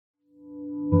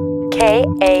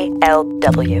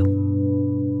KALW.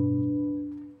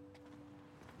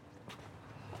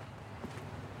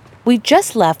 We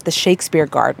just left the Shakespeare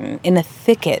Garden in a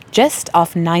thicket just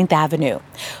off 9th Avenue.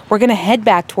 We're going to head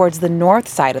back towards the north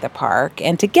side of the park,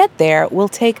 and to get there, we'll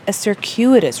take a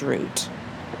circuitous route.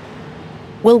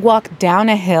 We'll walk down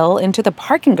a hill into the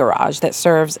parking garage that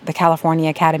serves the California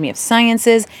Academy of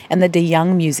Sciences and the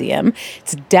DeYoung Museum.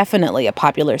 It's definitely a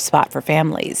popular spot for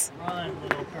families. Run,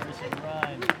 little person,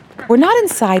 run. We're not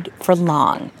inside for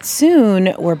long.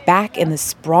 Soon, we're back in the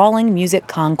sprawling music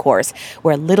concourse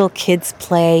where little kids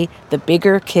play, the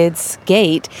bigger kids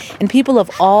skate, and people of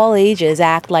all ages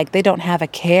act like they don't have a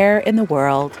care in the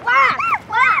world.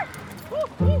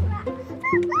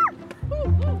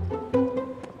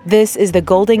 This is the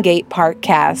Golden Gate Park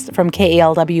cast from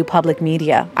KALW Public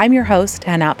Media. I'm your host,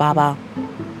 Hannah Baba.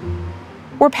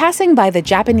 We're passing by the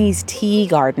Japanese tea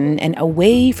garden and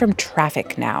away from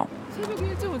traffic now.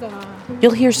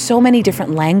 You'll hear so many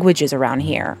different languages around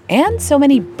here, and so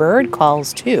many bird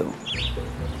calls, too.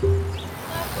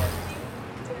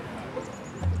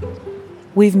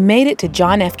 We've made it to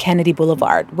John F. Kennedy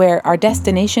Boulevard, where our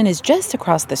destination is just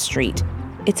across the street.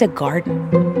 It's a garden.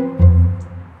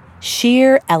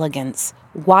 Sheer Elegance,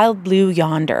 Wild Blue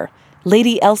Yonder,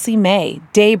 Lady Elsie May,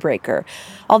 Daybreaker.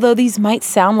 Although these might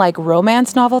sound like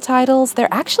romance novel titles,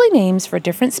 they're actually names for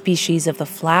different species of the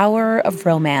flower of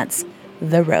romance,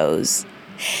 the rose.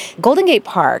 Golden Gate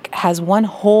Park has one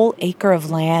whole acre of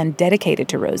land dedicated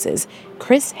to roses.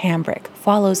 Chris Hambrick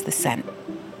follows the scent.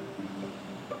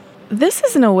 This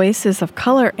is an oasis of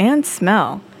color and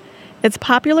smell. It's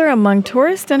popular among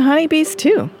tourists and honeybees,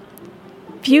 too.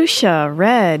 Fuchsia,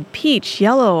 red, peach,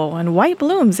 yellow, and white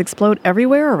blooms explode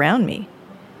everywhere around me.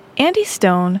 Andy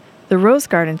Stone, the Rose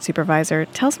Garden supervisor,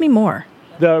 tells me more.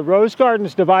 The rose garden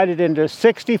is divided into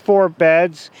 64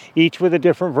 beds, each with a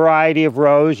different variety of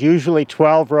rose, usually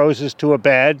 12 roses to a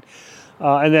bed.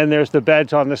 And then there's the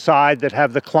beds on the side that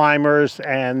have the climbers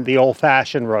and the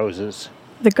old-fashioned roses.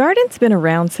 The garden's been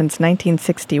around since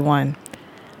 1961.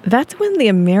 That's when the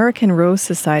American Rose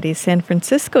Society's San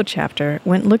Francisco chapter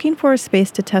went looking for a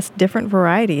space to test different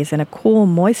varieties in a cool,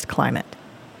 moist climate.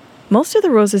 Most of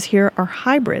the roses here are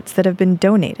hybrids that have been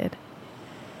donated.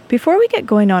 Before we get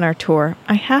going on our tour,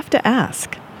 I have to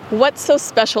ask, what's so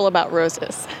special about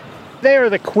roses? They are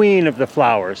the queen of the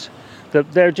flowers.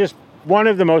 They're just one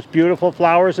of the most beautiful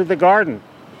flowers of the garden.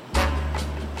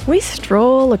 We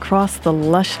stroll across the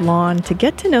lush lawn to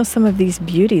get to know some of these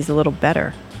beauties a little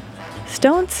better.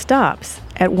 Stone stops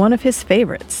at one of his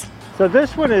favorites. So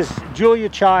this one is Julia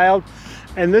Child,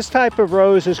 and this type of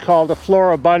rose is called a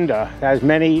floribunda. It has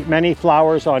many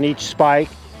flowers on each spike,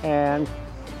 and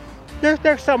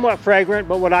they're somewhat fragrant,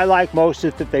 but what I like most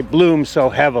is that they bloom so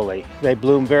heavily. They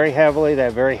bloom very heavily, they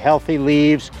have very healthy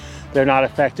leaves, they're not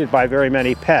affected by very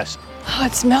many pests. Oh,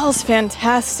 it smells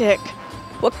fantastic.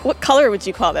 What color would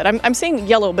you call that? I'm saying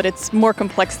yellow, but it's more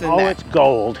complex than that. Oh, it's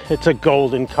gold. It's a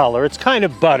golden color. It's kind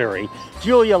of buttery.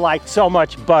 Julia liked so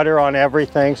much butter on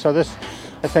everything, so this,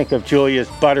 I think of Julia's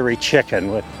buttery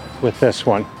chicken with this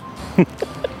one.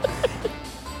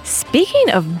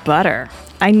 Speaking of butter,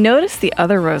 I noticed the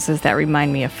other roses that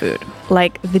remind me of food,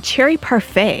 like the cherry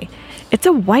parfait. It's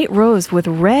a white rose with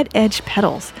red-edged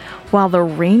petals, while the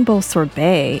rainbow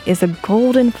sorbet is a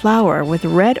golden flower with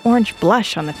red-orange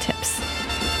blush on the tips.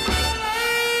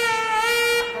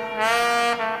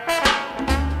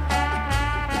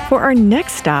 For our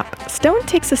next stop, Stone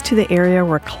takes us to the area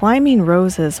where climbing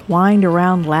roses wind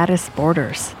around lattice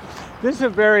borders. This is a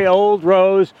very old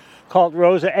rose called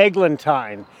Rosa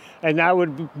eglantine, and that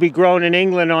would be grown in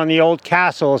England on the old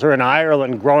castles, or in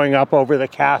Ireland growing up over the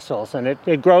castles. And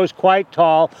it grows quite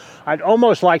tall. I'd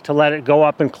almost like to let it go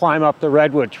up and climb up the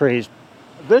redwood trees.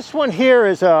 This one here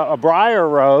is a briar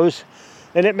rose,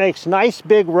 and it makes nice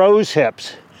big rose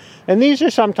hips. And these are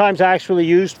sometimes actually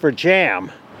used for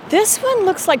jam. This one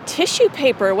looks like tissue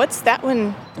paper. What's that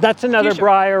one? That's another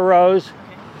briar rose.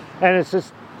 And it's a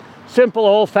simple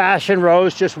old-fashioned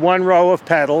rose, just one row of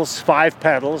petals, 5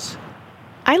 petals.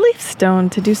 I leave Stone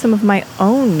to do some of my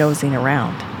own nosing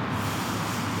around.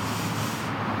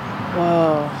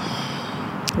 Whoa.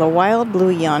 The Wild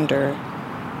Blue Yonder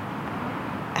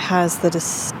has the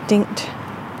distinct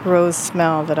rose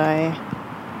smell that I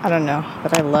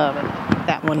love.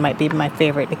 That one might be my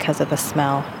favorite because of the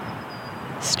smell.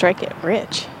 Strike It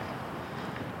Rich.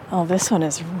 Oh, this one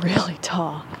is really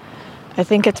tall. I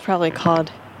think it's probably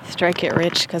called Strike It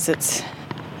Rich because it's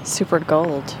super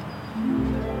gold.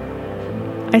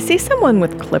 I see someone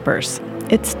with clippers.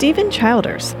 It's Stephen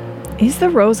Childers. He's the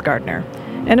rose gardener.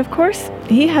 And of course,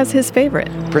 he has his favorite.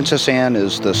 Princess Anne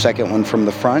is the second one from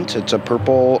the front. It's a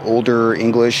purple, older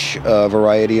English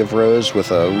variety of rose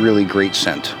with a really great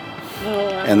scent.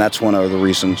 And that's one of the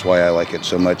reasons why I like it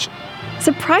so much.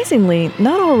 Surprisingly,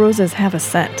 not all roses have a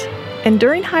scent. And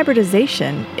during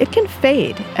hybridization, it can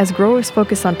fade as growers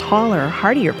focus on taller,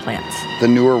 hardier plants. The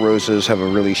newer roses have a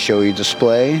really showy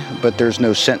display, but there's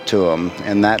no scent to them.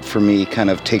 And that, for me,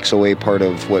 kind of takes away part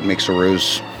of what makes a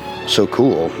rose so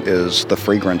cool, is the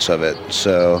fragrance of it.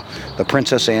 So the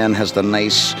Princess Anne has the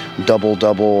nice double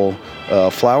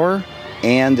flower,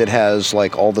 and it has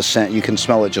like all the scent. You can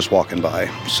smell it just walking by.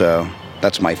 So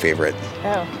that's my favorite.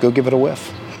 Oh. Go give it a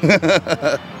whiff.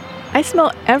 I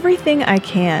smell everything I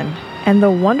can, and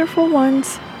the wonderful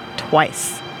ones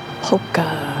twice.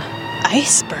 Polka.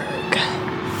 Iceberg.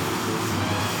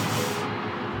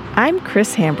 I'm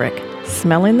Chris Hambrick,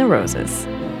 smelling the roses.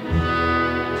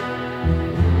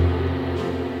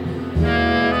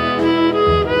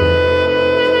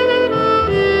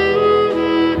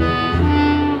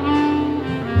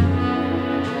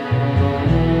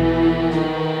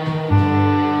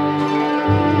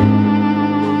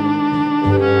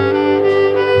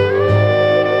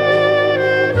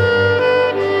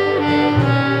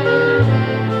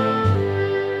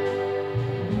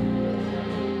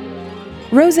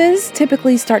 Roses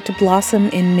typically start to blossom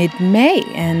in mid-May,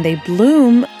 and they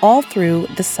bloom all through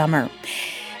the summer.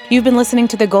 You've been listening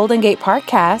to the Golden Gate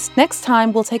Parkcast. Next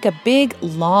time, we'll take a big,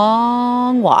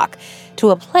 long walk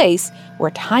to a place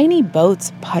where tiny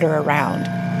boats putter around.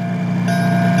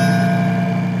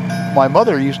 My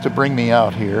mother used to bring me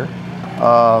out here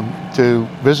to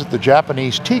visit the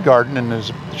Japanese tea garden,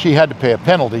 and she had to pay a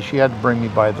penalty. She had to bring me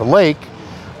by the lake,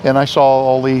 and I saw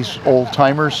all these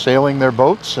old-timers sailing their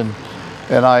boats, and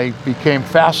I became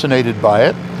fascinated by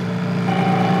it.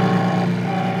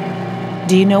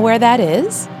 Do you know where that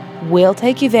is? We'll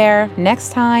take you there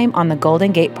next time on the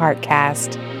Golden Gate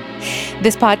Parkcast.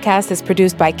 This podcast is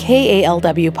produced by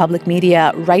KALW Public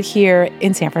Media right here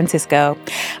in San Francisco.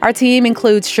 Our team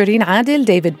includes Shireen Adil,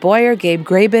 David Boyer, Gabe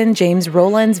Graben, James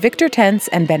Rowlands, Victor Tense,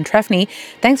 and Ben Trefny.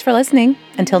 Thanks for listening.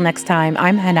 Until next time,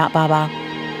 I'm Hanat Baba.